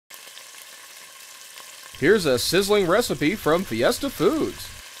Here's a sizzling recipe from Fiesta Foods.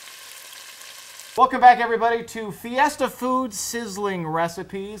 Welcome back, everybody, to Fiesta Foods Sizzling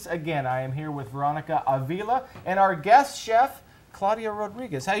Recipes. Again, I am here with Veronica Avila and our guest chef, Claudia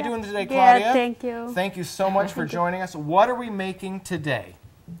Rodriguez. How are you doing today, Claudia? Good, thank you. Thank you so much for joining us. What are we making today?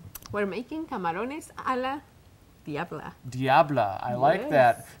 We're making camarones a la Diabla. Diabla, I like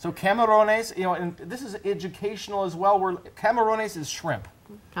that. So camarones, you know, and this is educational as well. Camarones is shrimp.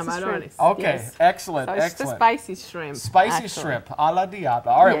 Camarones. Okay, yes. excellent, So it's excellent. the spicy shrimp. Spicy actually. shrimp, a la Diabla.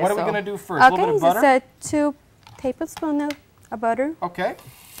 All right, Yeah, what are we so- going to do first? A little bit of butter? Okay, just 2 tablespoons of butter. Okay.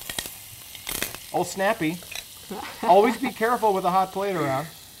 Oh, snappy. Always be careful with a hot plate around.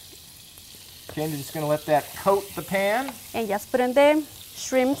 Okay, and you're just going to let that coat the pan. And just put in the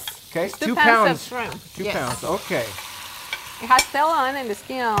shrimps. Okay, 2 2 pounds pounds. of shrimp. 2 Yes. pounds, okay. It has tail on and the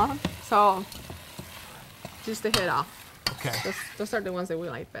skin on, so just the head off. Okay, Those are the ones that we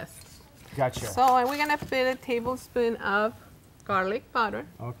like best. gotcha. So and we're gonna put a tablespoon of garlic powder.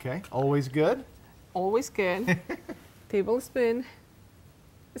 Okay, always good. Always good. Tablespoon.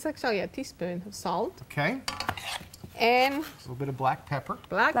 It's actually a teaspoon of salt Okay, and a little bit of black pepper.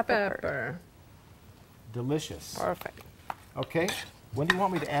 black Black pepper. pepper. Delicious. Perfect. Okay, when do you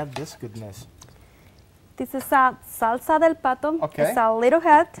want me to add this goodness? This is a salsa del pato. Okay. It's a little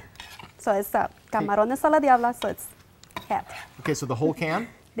head. So it's a camarones a la Diabla, so it's head. Okay, so the whole can?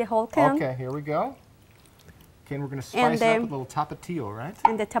 The whole can. Okay, here we go. Okay, and we're going to spice it up with a little tapatio, right?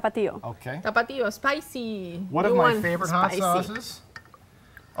 And the tapatio. Okay. Tapatio, spicy. One of You my want favorite hot spicy. sauces.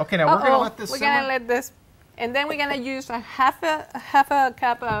 Okay, now we're going to let this We're simmer. gonna let this, and then we're gonna use a half a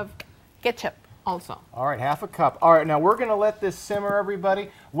cup of ketchup also. All right, half a cup. All right, now we're going to let this simmer, everybody.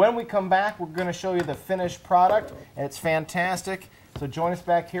 When we come back, we're going to show you the finished product, and it's fantastic. So join us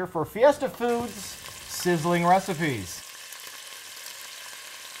back here for Fiesta Foods Sizzling Recipes.